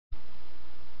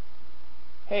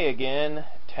Hey again,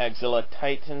 Taggzilla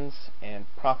Titans and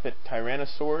Prophet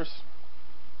Tyrannosaurs,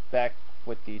 back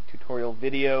with the tutorial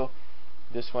video.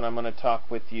 This one I'm going to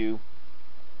talk with you.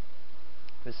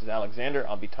 This is Alexander.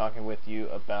 I'll be talking with you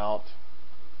about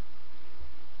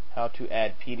how to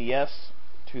add PDFs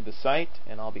to the site,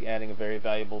 and I'll be adding a very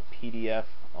valuable PDF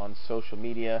on social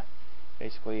media,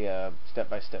 basically a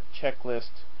step-by-step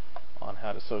checklist on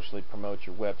how to socially promote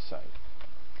your website.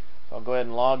 So I'll go ahead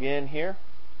and log in here.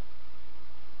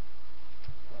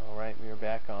 Alright, we are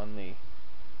back on the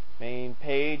main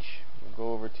page. We'll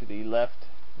go over to the left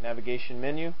navigation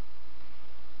menu,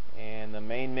 and the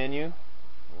main menu.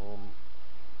 We'll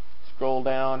scroll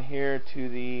down here to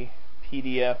the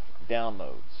PDF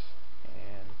downloads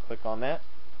and click on that.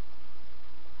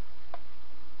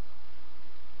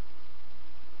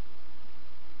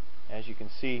 As you can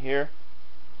see here,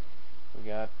 we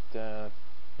got in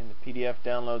the PDF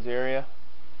downloads area,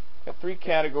 got three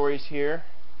categories here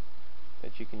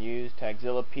that you can use: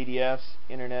 Taggzilla PDFs,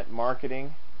 Internet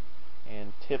Marketing,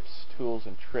 and Tips, Tools,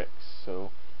 and Tricks. So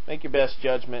make your best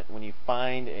judgment when you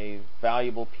find a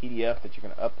valuable PDF that you're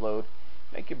going to upload.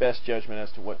 Make your best judgment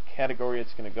as to what category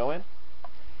it's going to go in.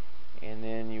 And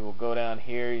then you will go down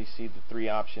here, you see the three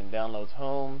options: Downloads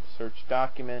Home, Search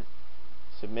Document,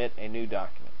 Submit a New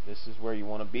Document. This is where you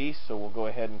want to be, so we'll go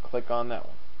ahead and click on that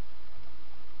one.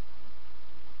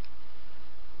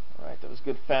 Alright, that was a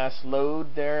good fast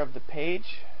load there of the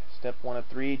page. Step 1 of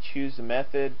 3, choose the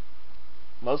method.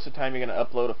 Most of the time you're going to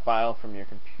upload a file from your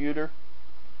computer.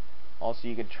 Also,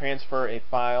 you can transfer a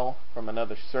file from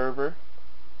another server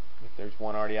if there's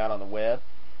one already out on the web,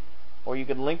 or you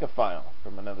can link a file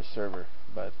from another server.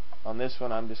 But on this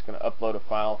one, I'm just going to upload a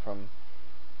file from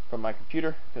my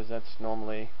computer, because that's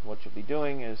normally what you'll be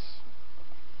doing. Is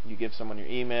you give someone your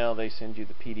email, they send you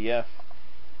the PDF,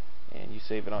 and you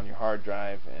save it on your hard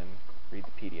drive and read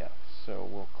the PDF. So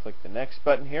we'll click the next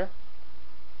button here,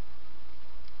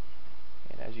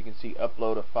 and as you can see,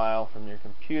 upload a file from your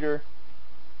computer.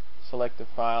 Select the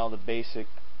file, the basic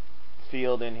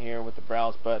field in here with the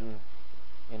browse button.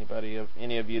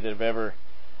 Any of you that have ever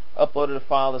uploaded a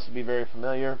file, this will be very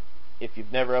familiar. If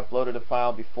you've never uploaded a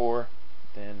file before,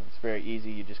 then it's very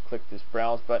easy. You just click this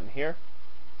browse button here,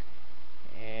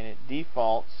 and it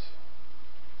defaults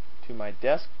to my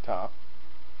desktop,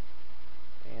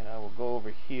 and I will go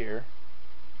over here,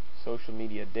 Social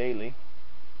Media Daily,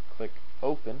 click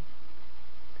Open,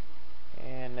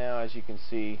 and now as you can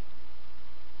see,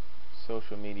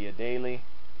 Social Media Daily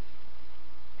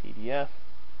PDF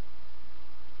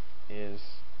is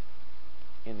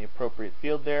in the appropriate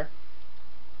field there.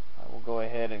 I will go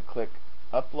ahead and click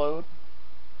Upload.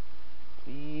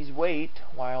 Please wait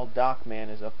while DocMan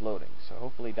is uploading. So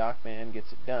hopefully DocMan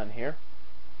gets it done here.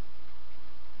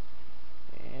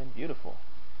 And beautiful.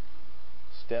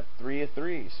 Step 3 of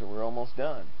 3, so we're almost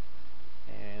done.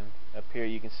 And up here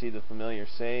you can see the familiar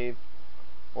save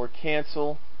or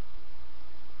cancel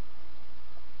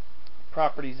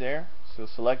properties there. So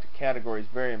select a category is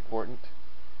very important.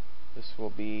 This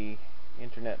will be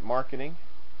Internet Marketing.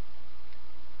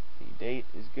 The date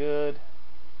is good.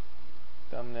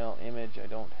 Thumbnail image I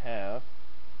don't have.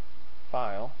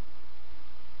 File.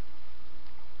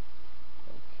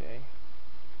 Okay.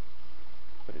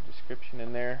 Put a description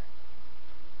in there.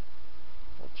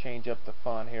 We'll change up the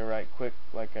font here right quick,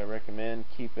 like I recommend.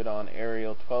 Keep it on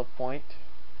Arial 12 point.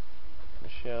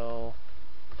 Michelle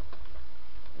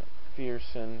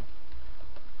McPherson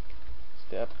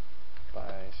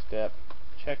step-by-step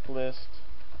checklist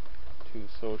to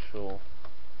social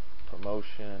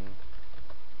promotion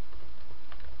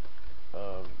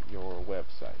of your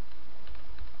website.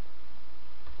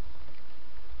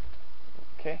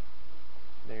 Okay,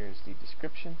 there's the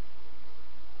description.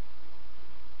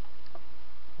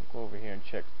 We'll go over here and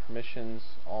check permissions,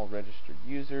 all registered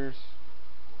users.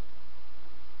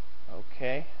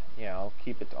 Okay, yeah, I'll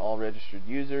keep it to all registered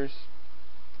users.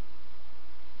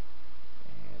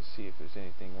 And see if there's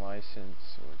anything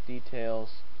license or details.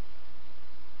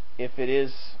 If it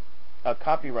is a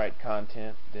copyright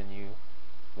content, then you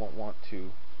won't want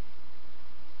to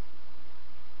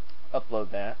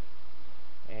upload that,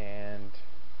 and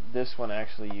this one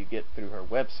actually you get through her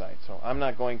website, so I'm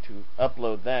not going to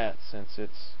upload that since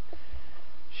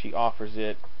she offers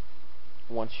it.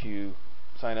 Once you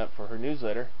sign up for her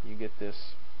newsletter, you get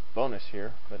this bonus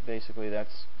here, but basically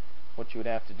that's what you would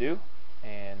have to do,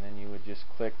 and then you would just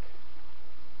click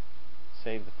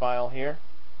save the file here,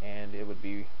 and it would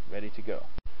be ready to go.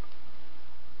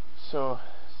 So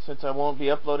since I won't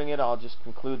be uploading it, I'll just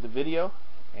conclude the video,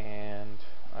 and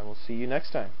I will see you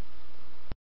next time.